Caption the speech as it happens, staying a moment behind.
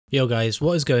Yo guys,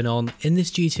 what is going on? In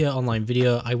this GTA Online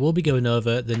video, I will be going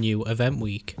over the new event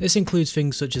week. This includes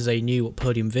things such as a new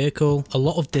podium vehicle, a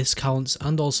lot of discounts,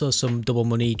 and also some double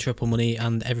money, triple money,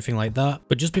 and everything like that.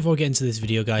 But just before we get into this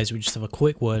video guys, we just have a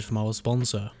quick word from our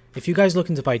sponsor. If you guys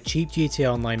looking to buy cheap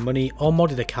GTA Online money or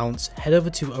modded accounts, head over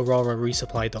to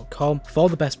auroraresupply.com for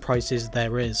the best prices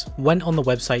there is. When on the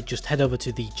website, just head over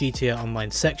to the GTA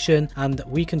Online section and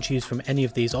we can choose from any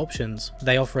of these options.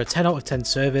 They offer a 10 out of 10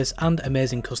 service and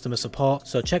amazing customer support,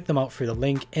 so check them out through the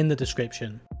link in the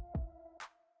description.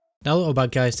 Now little bad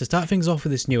guys, to start things off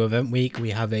with this new event week, we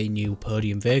have a new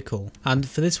podium vehicle, and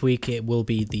for this week it will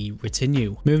be the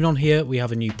Retinue. Moving on here, we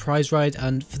have a new prize ride,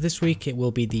 and for this week it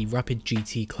will be the Rapid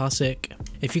GT Classic.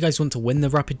 If you guys want to win the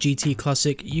Rapid GT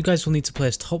Classic, you guys will need to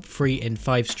place top 3 in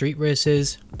 5 street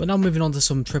races. But now moving on to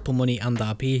some triple money and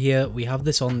RP here, we have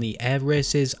this on the air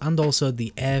races and also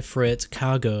the air freight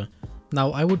cargo.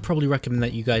 Now I would probably recommend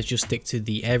that you guys just stick to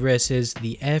the air races.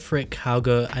 The air freight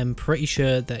cargo, I'm pretty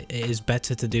sure that it is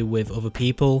better to do with other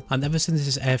people, and ever since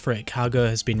this air freight cargo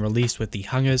has been released with the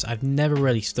hangars, I've never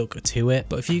really stuck to it.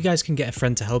 But if you guys can get a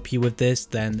friend to help you with this,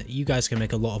 then you guys can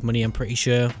make a lot of money, I'm pretty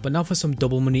sure. But now for some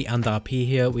double money and RP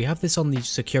here, we have this on the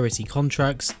security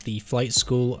contracts, the flight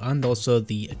school, and also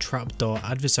the trapdoor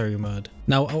adversary mode.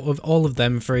 Now out of all of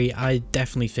them three, I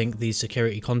definitely think the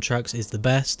security contracts is the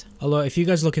best. Although if you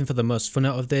guys are looking for the most fun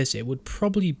out of this, it would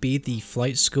probably be the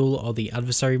flight school or the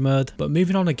adversary mode. But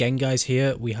moving on again guys,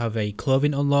 here we have a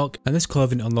clothing unlock, and this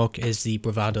clothing unlock is the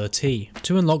Bravado T.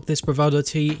 To unlock this Bravado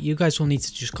T, you guys will need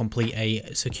to just complete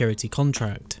a security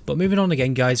contract. But moving on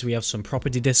again guys, we have some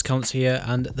property discounts here,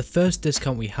 and the first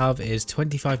discount we have is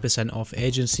 25% off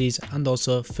agencies and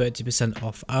also 30%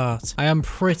 off art. I am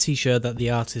pretty sure that the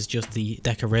art is just the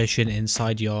decoration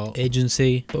inside your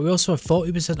agency, but we also have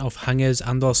 40% off hangars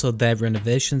and also their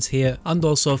renovations here, and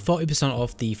also 40%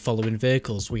 off the following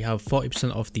vehicles. We have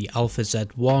 40% off the Alpha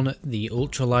Z1, the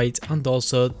Ultralight, and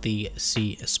also the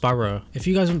Sea Sparrow. If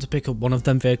you guys want to pick up one of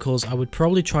them vehicles, I would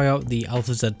probably try out the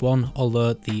Alpha Z1,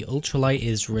 although the Ultralight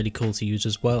is really cool to use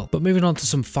as well. But moving on to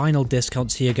some final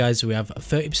discounts here guys, we have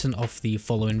 30% off the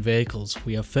following vehicles.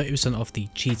 We have 30% off the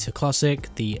Cheetah Classic,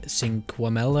 the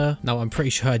Cinquemella, now I'm pretty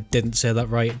sure I didn't say that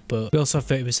right, but we also have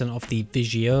 30% off the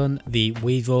Vision, the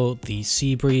Weevil, the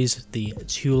Seabreeze, the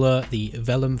Tula, the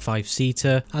Vellum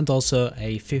 5-seater, and also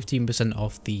a 15%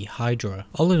 off the Hydra.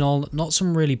 All in all, not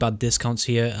some really bad discounts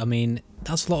here. I mean,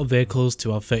 that's a lot of vehicles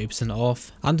to have 30%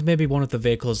 off, and maybe one of the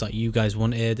vehicles that you guys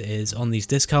wanted is on these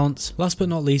discounts. Last but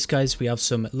not least guys, we have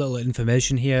some little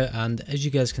information here, and as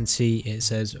you guys can see, it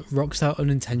says Rockstar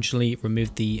unintentionally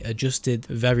removed the adjusted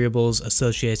variables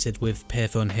associated with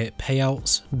payphone hit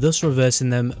payouts, thus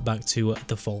reversing them back to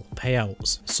default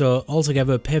payouts. So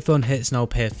altogether, payphone hits now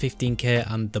pay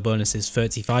 15k and the bonus is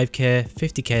 35k,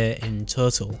 50k in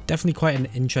total. Definitely quite an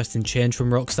interesting change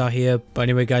from Rockstar here. But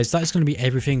anyway guys, that is going to be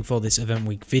everything for this event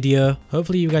week video.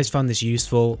 Hopefully you guys found this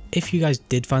useful. If you guys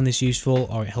did find this useful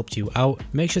or it helped you out,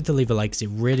 make sure to leave a like because it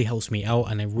really helps me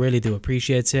out and I really do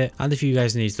appreciate it. And if you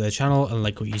guys are new to the channel and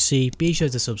like what you see, be sure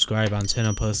to subscribe and turn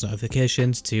on post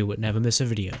notifications to never miss a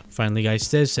video. Finally guys,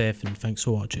 stay safe and thanks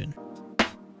for watching.